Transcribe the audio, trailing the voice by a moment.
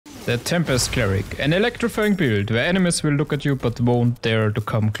The Tempest Cleric, an electrifying build where enemies will look at you but won't dare to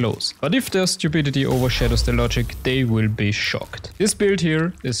come close. But if their stupidity overshadows their logic, they will be shocked. This build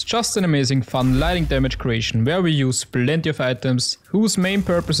here is just an amazing fun lighting damage creation where we use plenty of items whose main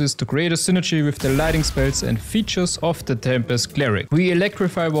purpose is to create a synergy with the lighting spells and features of the Tempest Cleric. We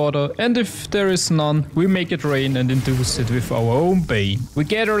electrify water, and if there is none, we make it rain and induce it with our own bane. We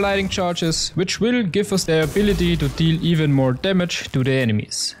gather lighting charges, which will give us the ability to deal even more damage to the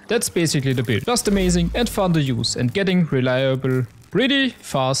enemies. That's basically the build. Just amazing and fun to use and getting reliable pretty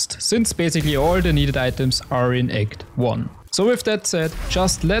fast, since basically all the needed items are in Act 1. So with that said,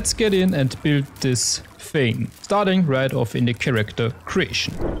 just let's get in and build this thing, starting right off in the character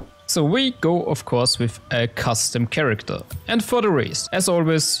creation. So we go of course with a custom character, and for the race, as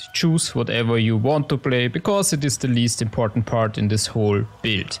always, choose whatever you want to play because it is the least important part in this whole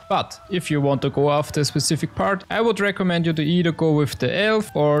build. But if you want to go after a specific part, I would recommend you to either go with the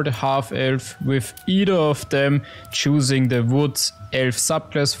elf or the half elf, with either of them choosing the wood elf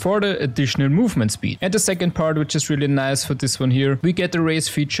subclass for the additional movement speed. And the second part, which is really nice for this one here, we get the race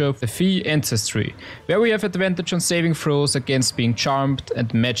feature of the Fee Ancestry, where we have advantage on saving throws against being charmed,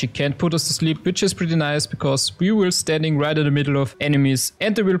 and magic can't put us to sleep, which is pretty nice because we will standing right in the middle of enemies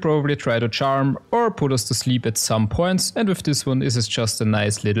and they will probably try to charm or put us to sleep at some points, and with this one this is just a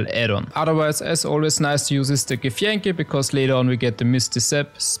nice little add-on. Otherwise, as always, nice to use is the Githyanki, because later on we get the Misty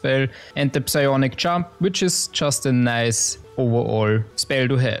Zap spell and the Psionic Jump, which is just a nice overall spell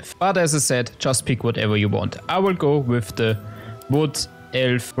to have. But as I said, just pick whatever you want. I will go with the wood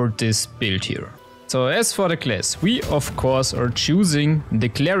elf for this build here. So as for the class, we of course are choosing the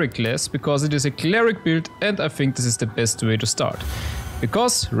cleric class because it is a cleric build, and I think this is the best way to start.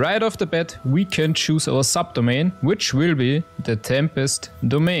 Because right off the bat we can choose our subdomain, which will be the Tempest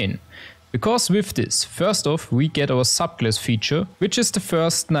domain. Because with this, first off, we get our subclass feature, which is the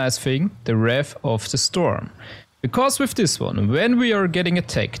first nice thing, the Wrath of the Storm. Because with this one, when we are getting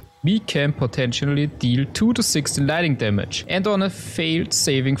attacked, we can potentially deal 2 to 16 lightning damage, and on a failed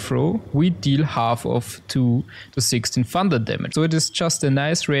saving throw we deal half of 2 to 16 thunder damage. So it is just a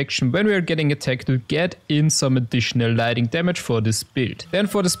nice reaction when we are getting attacked to get in some additional lightning damage for this build. Then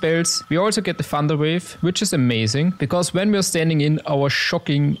for the spells, we also get the Thunder Wave, which is amazing because when we are standing in our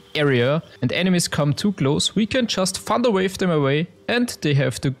shocking area and enemies come too close, we can just Thunder Wave them away and they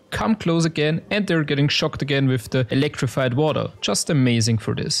have to come close again and they're getting shocked again with the electrified water. Just amazing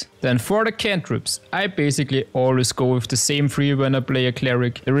for this. Then for the cantrips, I basically always go with the same 3 when I play a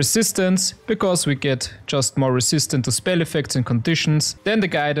cleric. The resistance, because we get just more resistant to spell effects and conditions. Then the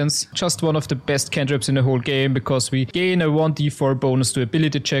guidance, just one of the best cantrips in the whole game because we gain a 1d4 bonus to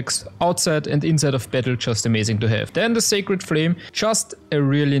ability checks outside and inside of battle, just amazing to have. Then the sacred flame, just a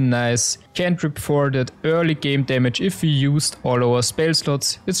really nice cantrip for that early game damage if we used all our spell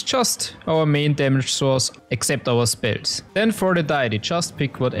slots. It's just our main damage source except our spells. Then for the deity, just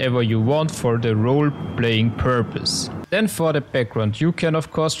pick whatever you want for the role playing purpose. Then for the background, you can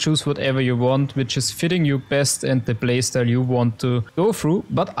of course choose whatever you want, which is fitting you best and the playstyle you want to go through,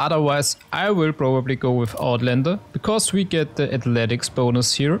 but otherwise I will probably go with Outlander because we get the athletics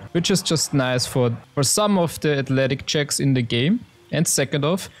bonus here, which is just nice for some of the athletic checks in the game. And second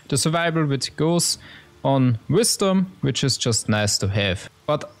off, the survival, which goes on wisdom, which is just nice to have.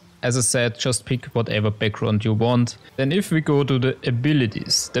 But as I said, just pick whatever background you want. Then if we go to the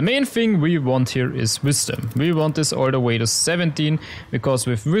abilities, the main thing we want here is wisdom. We want this all the way to 17 because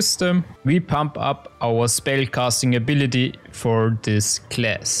with wisdom we pump up our spell casting ability for this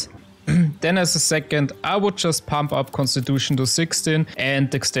class. Then as a second, I would just pump up Constitution to 16 and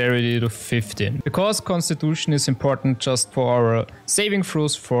Dexterity to 15. Because Constitution is important just for our saving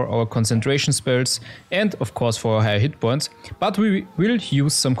throws, for our concentration spells, and of course for our higher hit points. But we will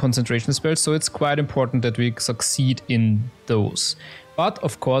use some concentration spells, so it's quite important that we succeed in those. But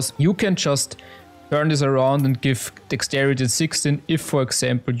of course, you can just turn this around and give Dexterity 16 if, for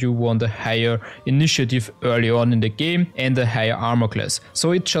example, you want a higher initiative early on in the game and a higher armor class.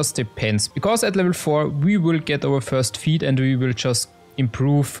 So it just depends. Because at level 4 we will get our first feat and we will just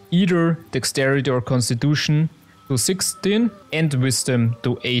improve either Dexterity or Constitution to 16 and Wisdom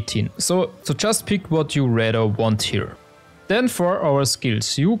to 18. So just pick what you rather want here. Then for our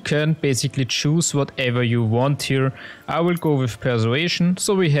skills, you can basically choose whatever you want here. I will go with Persuasion,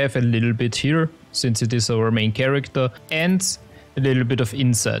 so we have a little bit here, since it is our main character, and a little bit of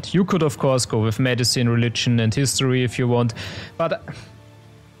Insight. You could of course go with Medicine, Religion and History if you want, but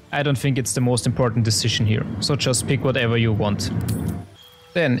I don't think it's the most important decision here, so just pick whatever you want.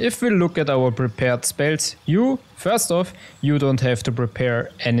 Then if we look at our prepared spells, first off, you don't have to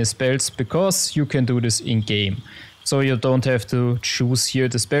prepare any spells because you can do this in game. So you don't have to choose here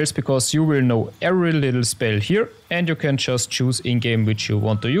the spells because you will know every little spell here and you can just choose in-game which you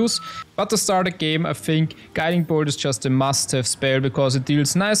want to use. But to start a game, I think Guiding Bolt is just a must-have spell because it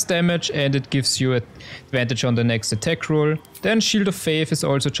deals nice damage and it gives you advantage on the next attack roll. Then Shield of Faith is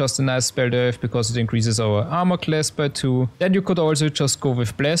also just a nice spell to have because it increases our armor class by 2. Then you could also just go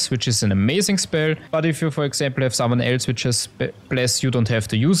with Bless, which is an amazing spell. But if you, for example, have someone else which has Bless, you don't have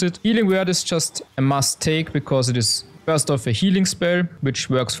to use it. Healing Word is just a must-take because it is first off a healing spell, which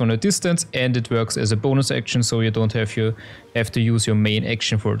works from a distance and it works as a bonus action, so you don't have to use your main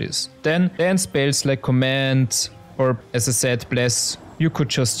action for this. Then spells like Command or, as I said, Bless, you could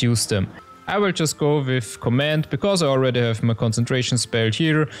just use them. I will just go with Command because I already have my concentration spell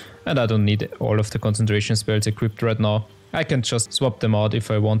here and I don't need all of the concentration spells equipped right now. I can just swap them out if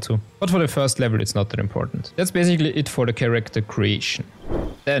I want to. But for the first level it's not that important. That's basically it for the character creation.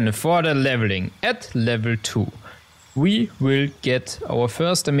 Then for the leveling, at level 2, we will get our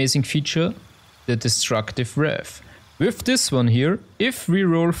first amazing feature, the Destructive Wrath. With this one here, if we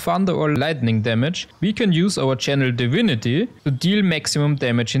roll thunder or lightning damage, we can use our channel divinity to deal maximum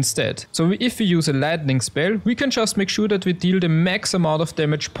damage instead. So if we use a lightning spell, we can just make sure that we deal the max amount of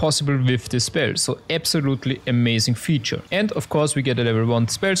damage possible with this spell. So absolutely amazing feature. And of course we get a level 1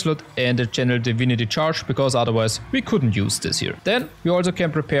 spell slot and a channel divinity charge because otherwise we couldn't use this here. Then we also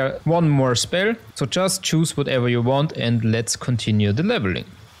can prepare one more spell. So just choose whatever you want and let's continue the leveling.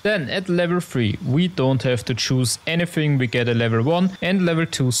 Then at level 3 we don't have to choose anything, we get a level 1 and level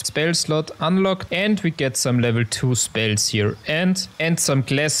 2 spell slot unlocked and we get some level 2 spells here and some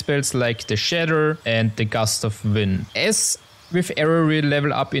class spells like the Shatter and the Gust of Wind. As with every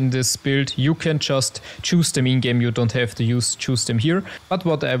level up in this build, you can just choose them in-game, you don't have to choose them here. But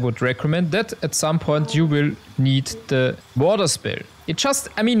what I would recommend that at some point you will need the water spell.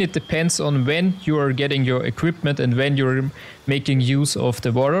 It depends on when you are getting your equipment and when you're making use of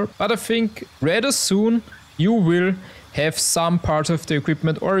the water. But I think rather soon you will have some part of the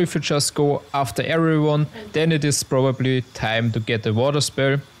equipment, or if you just go after everyone, then it is probably time to get the water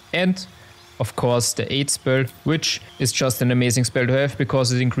spell. And of course the 8 spell, which is just an amazing spell to have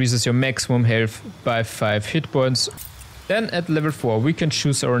because it increases your maximum health by 5 hit points. Then at level 4 we can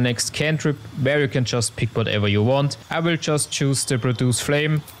choose our next cantrip where you can just pick whatever you want. I will just choose the Produce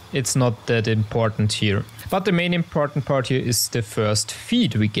Flame, it's not that important here. But the main important part here is the first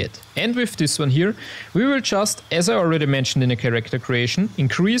feat we get. And with this one here, we will just, as I already mentioned in the character creation,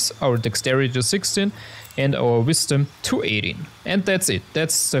 increase our dexterity to 16 and our wisdom to 18. And that's it.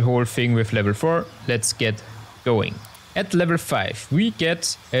 That's the whole thing with level 4. Let's get going. At level 5 we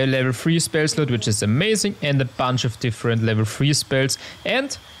get a level 3 spell slot, which is amazing, and a bunch of different level 3 spells.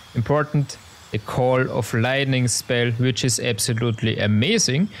 And important, the Call of Lightning spell, which is absolutely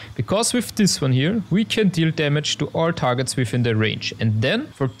amazing because with this one here we can deal damage to all targets within the range, and then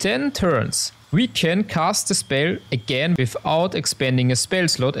for 10 turns we can cast the spell again without expending a spell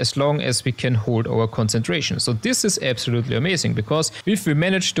slot as long as we can hold our concentration. So this is absolutely amazing because if we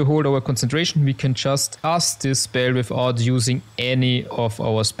manage to hold our concentration, we can just cast this spell without using any of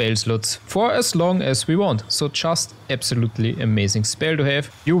our spell slots for as long as we want. So just absolutely amazing spell to have.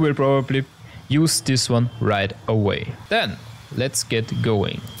 You will probably use this one right away. Then let's get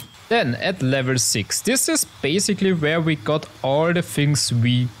going. Then at level 6, this is basically where we got all the things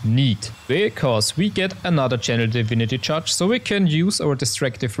we need, because we get another channel divinity charge, so we can use our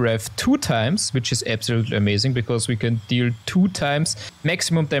Destructive Wrath 2 times, which is absolutely amazing because we can deal 2 times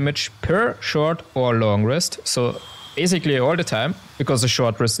maximum damage per short or long rest. So basically all the time, because the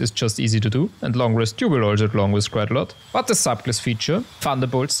short rest is just easy to do, and long rest you will also long rest quite a lot. But the subclass feature,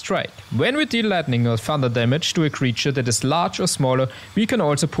 Thunderbolt Strike. When we deal lightning or thunder damage to a creature that is large or smaller, we can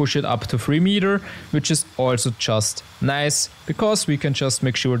also push it up to 3 meters, which is also just nice, because we can just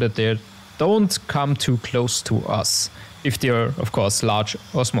make sure that they don't come too close to us, if they are of course large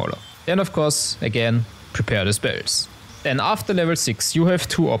or smaller. Then of course, again, prepare the spells. Then after level 6 you have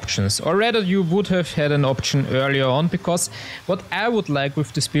 2 options, or rather you would have had an option earlier on, because what I would like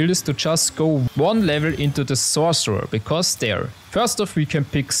with this build is to just go 1 level into the Sorcerer, because there, first off we can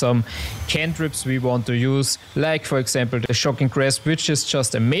pick some cantrips we want to use, like for example the Shocking Grasp, which is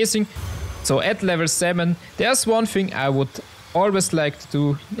just amazing. So at level 7 there's one thing I would always like to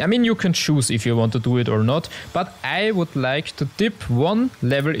do. I mean, you can choose if you want to do it or not, but I would like to dip 1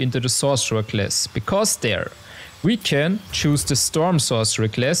 level into the Sorcerer class, because there we can choose the Storm Sorcerer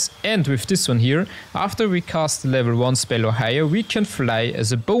class, and with this one here, after we cast the level 1 spell or higher, we can fly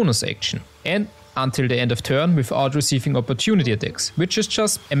as a bonus action. And until the end of turn without receiving opportunity attacks, which is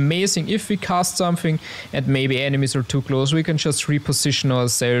just amazing. If we cast something and maybe enemies are too close, we can just reposition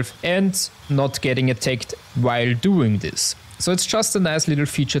ourselves and not getting attacked while doing this. So it's just a nice little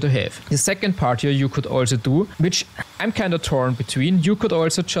feature to have. The second part here you could also do, which I'm kind of torn between, you could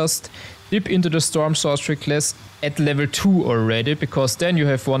also just dip into the Storm Sorcery class at level 2 already, because then you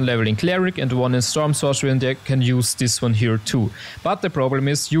have one level in Cleric and one in Storm Sorcery, and they can use this one here too. But the problem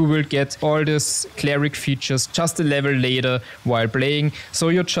is you will get all these Cleric features just a level later while playing, so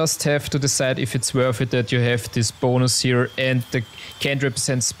you just have to decide if it's worth it that you have this bonus here and the cantrips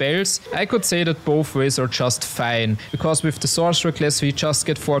and spells. I could say that both ways are just fine, because with the Sorcerer class we just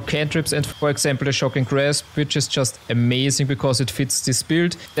get 4 cantrips and, for example, the Shocking Grasp, which is just amazing because it fits this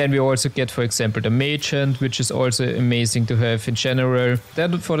build. Then we also get, for example, the Mage Hand, which is also amazing to have in general.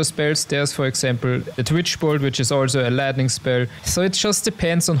 Then for the spells, there's, for example, the Twitch Bolt, which is also a lightning spell. So it just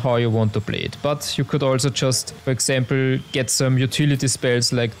depends on how you want to play it. But you could also just, for example, get some utility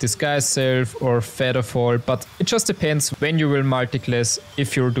spells like Disguise Self or Featherfall, but it just depends when you will multi-class,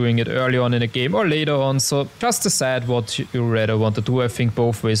 if you're doing it early on in the game or later on. So just decide what you rather want to do. I think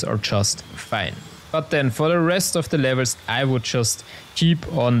both ways are just fine. But then for the rest of the levels, I would just keep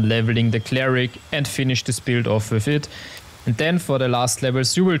on leveling the Cleric and finish this build off with it. And then for the last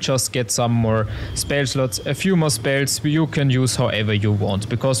levels, you will just get some more spell slots, a few more spells you can use however you want,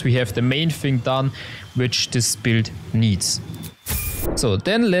 because we have the main thing done, which this build needs. So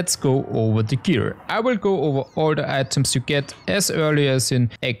then let's go over the gear. I will go over all the items you get as early as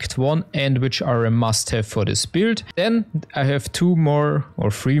in Act 1 and which are a must-have for this build. Then I have 2 more or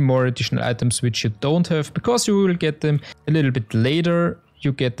 3 more additional items which you don't have, because you will get them a little bit later.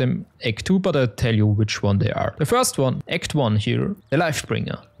 You get them Act 2, but I'll tell you which one they are. The first one, Act 1 here, the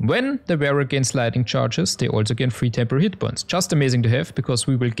Lifebringer. When the wearer gains lightning charges, they also gain 3 temporary hit points. Just amazing to have, because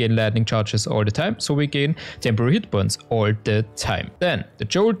we will gain lightning charges all the time, so we gain temporary hit points all the time. Then, the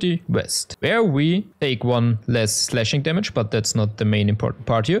Jolty Vest, where we take 1 less slashing damage, but that's not the main important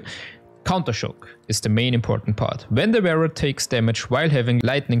part here. Countershock is the main important part. When the wearer takes damage while having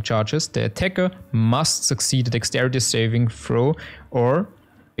lightning charges, the attacker must succeed a dexterity saving throw or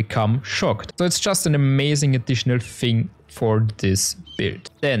become shocked. So it's just an amazing additional thing for this build.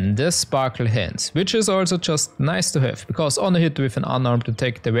 Then the Sparkle Hands, which is also just nice to have, because on a hit with an unarmed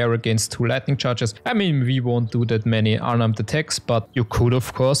attack, the wearer gains 2 lightning charges. I mean, we won't do that many unarmed attacks, but you could,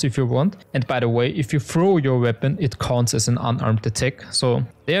 of course, if you want. And by the way, if you throw your weapon, it counts as an unarmed attack. So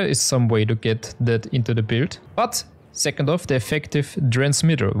there is some way to get that into the build. But second off, the Effective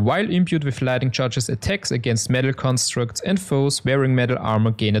Transmitter. While imbued with lightning charges, attacks against metal constructs and foes wearing metal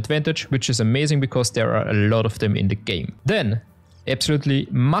armor gain advantage, which is amazing because there are a lot of them in the game. Then, absolutely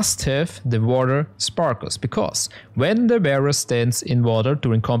must have the Water Sparkles, because when the wearer stands in water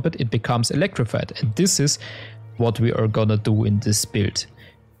during combat, it becomes electrified, and this is what we are gonna do in this build.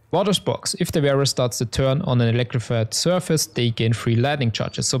 Water Sparks. If the wearer starts the turn on an electrified surface, they gain 3 lightning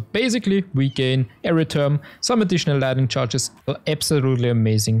charges. So basically we gain every turn some additional lightning charges. Absolutely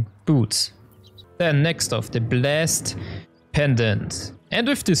amazing boots. Then next off, the Blast Pendant. And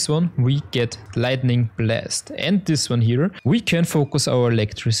with this one we get Lightning Blast. And this one here, we can focus our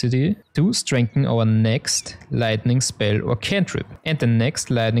electricity to strengthen our next lightning spell or cantrip. And the next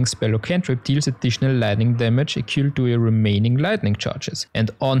lightning spell or cantrip deals additional lightning damage equal to your remaining lightning charges.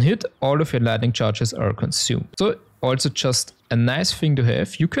 And on hit, all of your lightning charges are consumed. So also just a nice thing to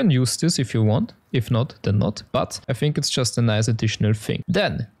have. You can use this if you want. If not, then not. But I think it's just a nice additional thing.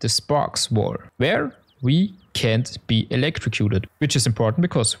 Then the Sparks Wall, where we can't be electrocuted, which is important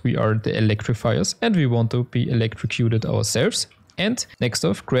because we are the electrifiers and we want to be electrocuted ourselves. And next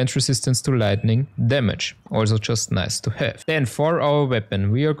off, grant resistance to lightning damage, also just nice to have. Then for our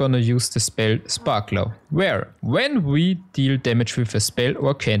weapon, we are gonna use the spell Sparkler, where when we deal damage with a spell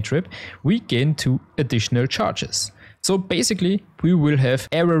or cantrip, we gain 2 additional charges. So basically, we will have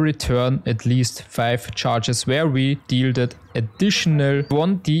every return at least 5 charges where we deal that additional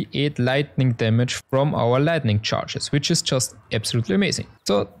 1d8 lightning damage from our lightning charges, which is just absolutely amazing.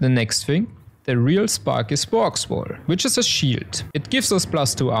 So the next thing, the Real Sparky Sporks Wall, which is a shield. It gives us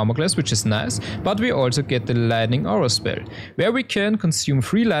 +2 armor class, which is nice, but we also get the Lightning Aura spell, where we can consume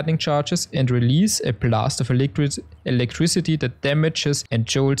 3 lightning charges and release a blast of electricity that damages and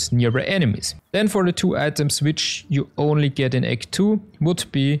jolts nearby enemies. Then for the 2 items which you only get in Act 2 would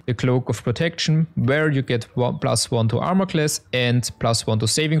be the Cloak of Protection, where you get +1 to armor class and +1 to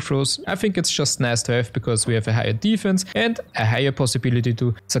saving throws. I think it's just nice to have because we have a higher defense and a higher possibility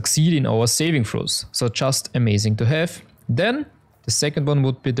to succeed in our saving throws. So just amazing to have. Then The second one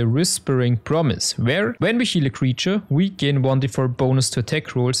would be the Whispering Promise, where when we heal a creature, we gain 1d4 bonus to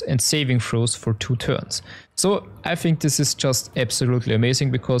attack rolls and saving throws for 2 turns. So I think this is just absolutely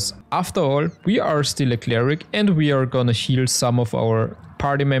amazing, because after all, we are still a cleric and we are gonna heal some of our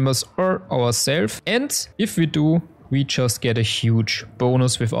party members or ourselves. And if we do, we just get a huge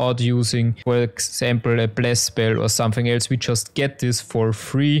bonus without using, for example, a bless spell or something else. We just get this for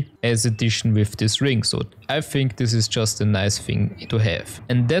free as addition with this ring. So I think this is just a nice thing to have.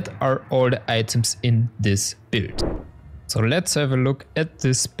 And that are all the items in this build. So let's have a look at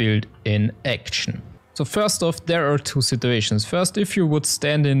this build in action. So first off, there are 2 situations. First, if you would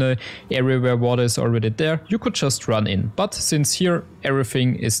stand in an area where water is already there, you could just run in. But since here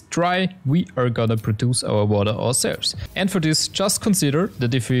everything is dry, we are gonna produce our water ourselves. And for this, just consider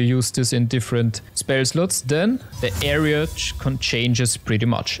that if you use this in different spell slots, then the area changes pretty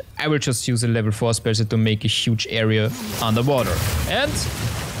much. I will just use a level 4 spell set to make a huge area underwater. And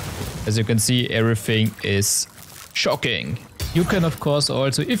as you can see, everything is shocking. You can of course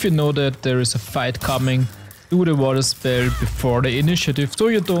also, if you know that there is a fight coming, do the water spell before the initiative, so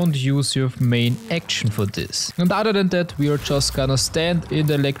you don't use your main action for this. And other than that, we are just gonna stand in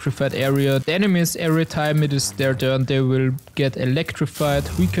the electrified area. The enemies, every time it is their turn, they will get electrified.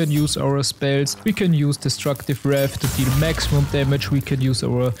 We can use our spells, we can use Destructive Wrath to deal maximum damage, we can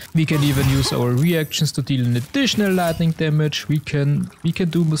even use our reactions to deal an additional lightning damage. We can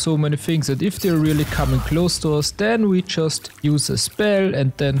do so many things, and if they're really coming close to us, then we just use a spell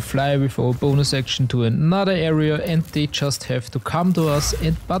and then fly with our bonus action to another area, and they just have to come to us,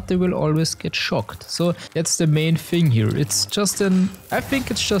 but they will always get shocked. So that's the main thing here. It's just I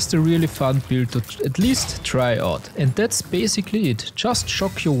think it's just a really fun build to at least try out. And that's basically it. Just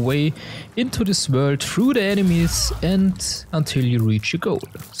shock your way into this world through the enemies and until you reach your goal.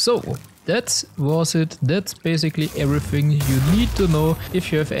 So that was it. That's basically everything you need to know.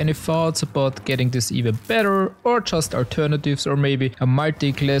 If you have any thoughts about getting this even better, or just alternatives, or maybe a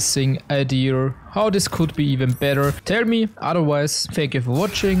multi-classing idea, how this could be even better, tell me. Otherwise, thank you for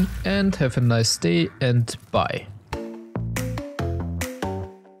watching and have a nice day, and bye.